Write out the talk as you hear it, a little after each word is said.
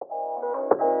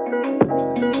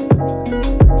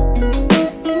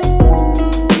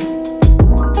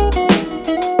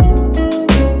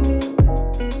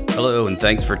Hello, and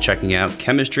thanks for checking out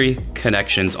Chemistry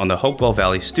Connections on the Hopewell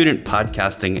Valley Student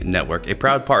Podcasting Network, a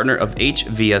proud partner of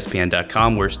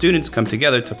hvspn.com, where students come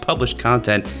together to publish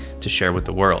content to share with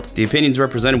the world. The opinions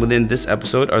represented within this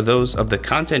episode are those of the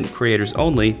content creators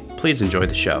only. Please enjoy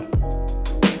the show.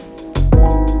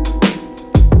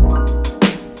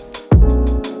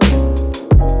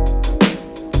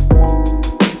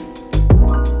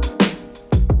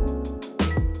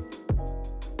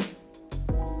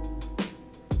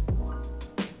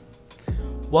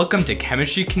 Welcome to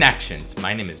Chemistry Connections.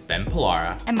 My name is Ben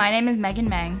Pollara. And my name is Megan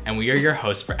Meng. And we are your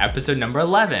hosts for episode number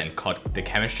 11, called The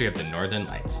Chemistry of the Northern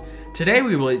Lights. Today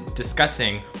we will be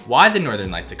discussing why the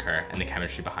Northern Lights occur and the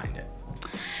chemistry behind it.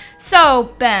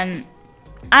 So, Ben,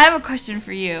 I have a question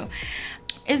for you.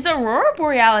 Is the Aurora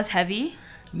Borealis heavy?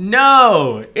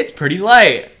 No, it's pretty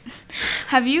light.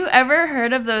 Have you ever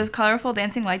heard of those colorful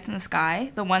dancing lights in the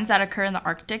sky? The ones that occur in the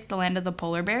Arctic, the land of the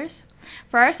polar bears?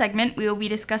 For our segment, we will be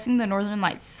discussing the Northern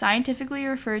Lights, scientifically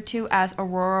referred to as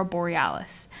Aurora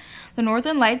Borealis. The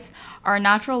Northern Lights are a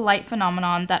natural light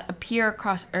phenomenon that appear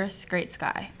across Earth's great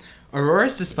sky.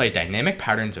 Auroras display dynamic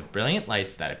patterns of brilliant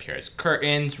lights that appear as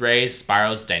curtains, rays,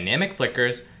 spirals, dynamic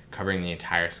flickers, covering the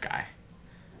entire sky.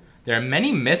 There are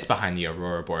many myths behind the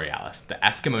Aurora Borealis. The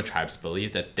Eksimo tribes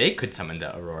believed that they could summon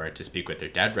the aurora to speak with their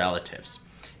dead relatives.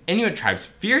 Inuit tribes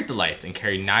feared the lights and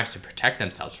carried knives to protect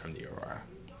themselves from the aurora.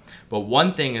 But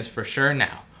one thing is for sure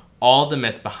now, all the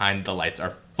myths behind the lights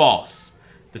are false.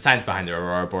 The science behind the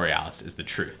Aurora Borealis is the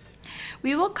truth.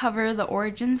 We will cover the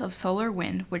origins of solar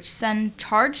wind, which send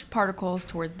charged particles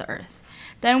toward the Earth.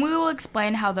 Then we will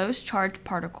explain how those charged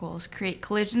particles create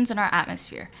collisions in our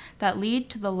atmosphere that lead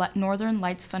to the Northern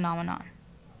Lights phenomenon.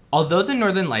 Although the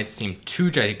Northern Lights seem too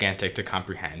gigantic to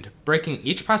comprehend, breaking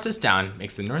each process down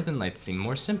makes the Northern Lights seem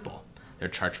more simple. They're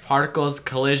charged particles,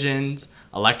 collisions,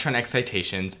 electron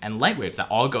excitations, and light waves that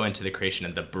all go into the creation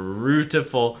of the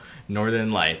beautiful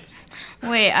Northern Lights.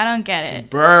 Wait, I don't get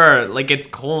it. Brr, like it's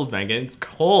cold, Megan, it's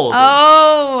cold.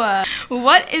 Oh,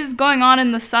 what is going on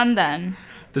in the sun then?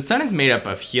 The sun is made up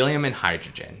of helium and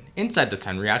hydrogen. Inside the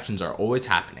sun, reactions are always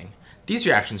happening. These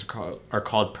reactions are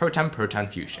called proton-proton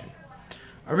fusion.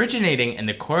 Originating in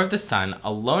the core of the sun,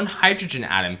 a lone hydrogen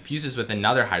atom fuses with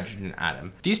another hydrogen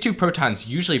atom. These two protons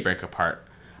usually break apart,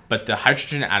 but the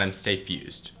hydrogen atoms stay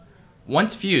fused.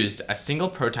 Once fused, a single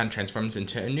proton transforms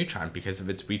into a neutron because of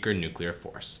its weaker nuclear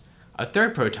force. A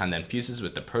third proton then fuses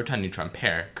with the proton-neutron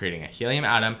pair, creating a helium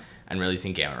atom and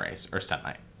releasing gamma rays, or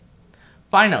sunlight.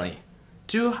 Finally,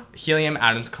 two helium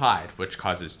atoms collide, which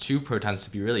causes two protons to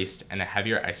be released and a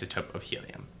heavier isotope of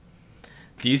helium.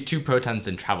 These two protons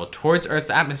then travel towards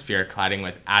Earth's atmosphere, colliding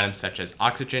with atoms such as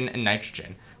oxygen and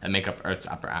nitrogen that make up Earth's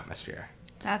upper atmosphere.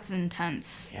 That's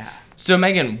intense. Yeah. So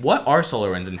Megan, what are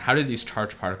solar winds and how do these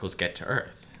charged particles get to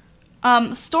Earth?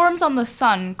 Storms on the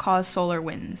sun cause solar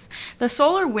winds. The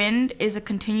solar wind is a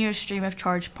continuous stream of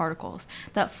charged particles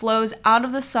that flows out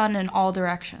of the sun in all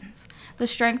directions. The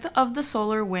strength of the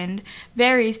solar wind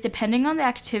varies depending on the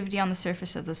activity on the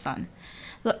surface of the sun.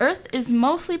 The Earth is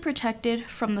mostly protected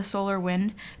from the solar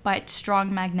wind by its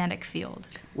strong magnetic field.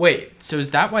 Wait, so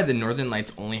is that why the Northern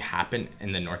Lights only happen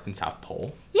in the North and South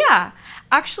Pole? Yeah,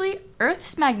 actually,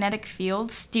 Earth's magnetic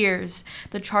field steers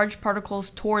the charged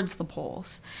particles towards the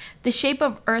poles. The shape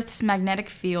of Earth's magnetic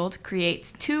field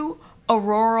creates two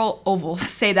auroral ovals.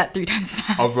 Say that 3 times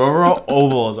fast. Aurora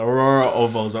ovals.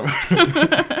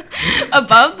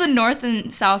 Above the north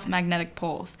and south magnetic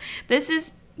poles. This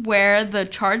is where the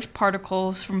charged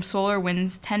particles from solar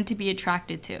winds tend to be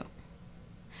attracted to.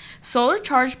 Solar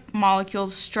charged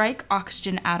molecules strike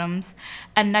oxygen atoms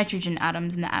and nitrogen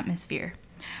atoms in the atmosphere.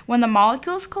 When the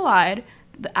molecules collide,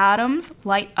 the atoms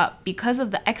light up because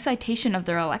of the excitation of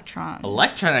their electrons.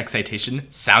 Electron excitation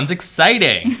sounds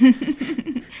exciting.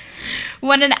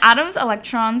 When an atom's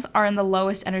electrons are in the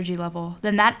lowest energy level,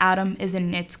 then that atom is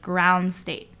in its ground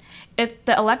state. If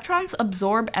the electrons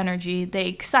absorb energy, they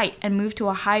excite and move to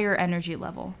a higher energy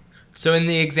level. So in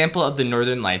the example of the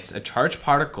Northern Lights, a charged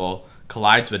particle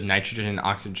collides with nitrogen and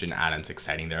oxygen atoms,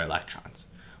 exciting their electrons.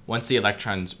 Once the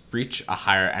electrons reach a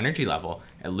higher energy level,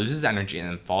 it loses energy and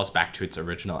then falls back to its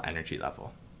original energy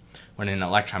level. When an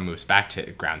electron moves back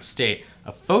to ground state,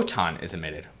 a photon is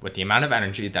emitted with the amount of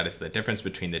energy that is the difference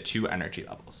between the two energy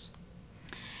levels.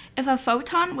 If a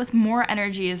photon with more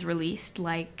energy is released,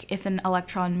 like if an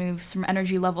electron moves from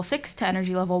energy level 6 to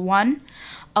energy level 1,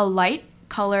 a light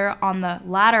color on the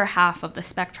latter half of the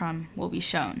spectrum will be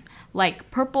shown,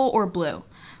 like purple or blue.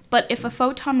 But if a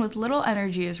photon with little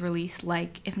energy is released,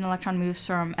 like if an electron moves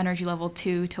from energy level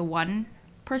 2 to 1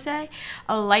 per se,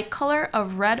 a light color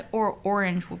of red or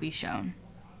orange will be shown.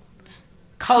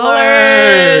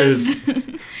 Colors!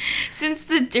 Since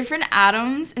the different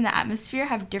atoms in the atmosphere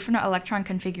have different electron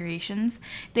configurations,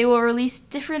 they will release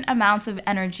different amounts of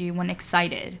energy when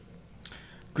excited.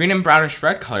 Green and brownish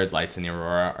red colored lights in the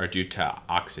aurora are due to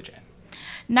oxygen.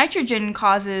 Nitrogen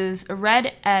causes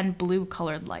red and blue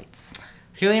colored lights.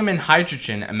 Helium and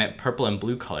hydrogen emit purple and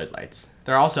blue colored lights.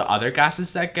 There are also other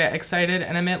gases that get excited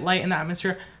and emit light in the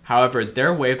atmosphere. However,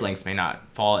 their wavelengths may not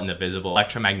fall in the visible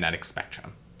electromagnetic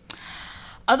spectrum.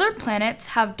 Other planets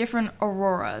have different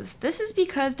auroras. This is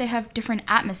because they have different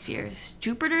atmospheres.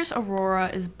 Jupiter's aurora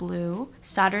is blue,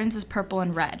 Saturn's is purple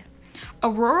and red.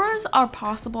 Auroras are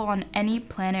possible on any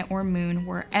planet or moon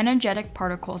where energetic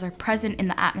particles are present in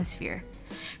the atmosphere.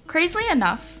 Crazily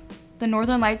enough, the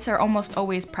northern lights are almost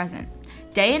always present.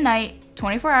 Day and night,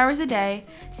 24 hours a day,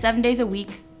 7 days a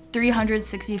week,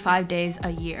 365 days a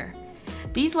year.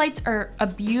 These lights are a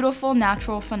beautiful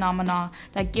natural phenomena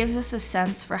that gives us a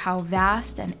sense for how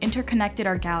vast and interconnected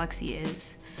our galaxy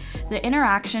is. The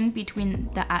interaction between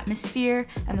the atmosphere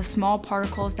and the small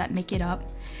particles that make it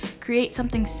up create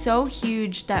something so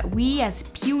huge that we as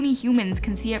puny humans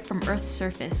can see it from Earth's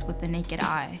surface with the naked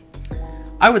eye.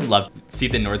 I would love to see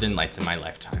the northern lights in my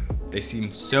lifetime. They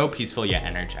seem so peaceful yet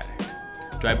energetic.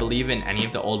 Do I believe in any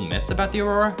of the old myths about the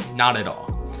aurora? Not at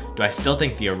all. Do I still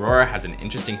think the aurora has an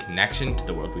interesting connection to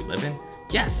the world we live in?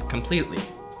 Yes, completely.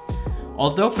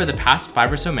 Although for the past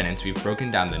 5 or so minutes we've broken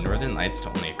down the northern lights to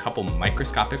only a couple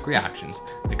microscopic reactions,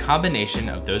 the combination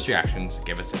of those reactions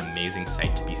give us an amazing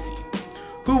sight to be seen.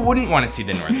 Who wouldn't want to see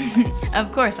the northern lights?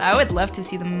 Of course, I would love to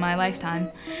see them in my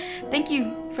lifetime. Thank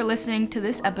you for listening to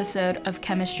this episode of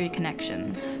Chemistry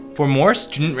Connections. For more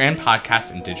student-ran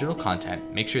podcasts and digital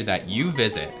content, make sure that you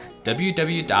visit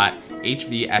www.hvspn.com.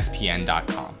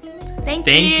 Thank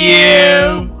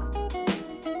you!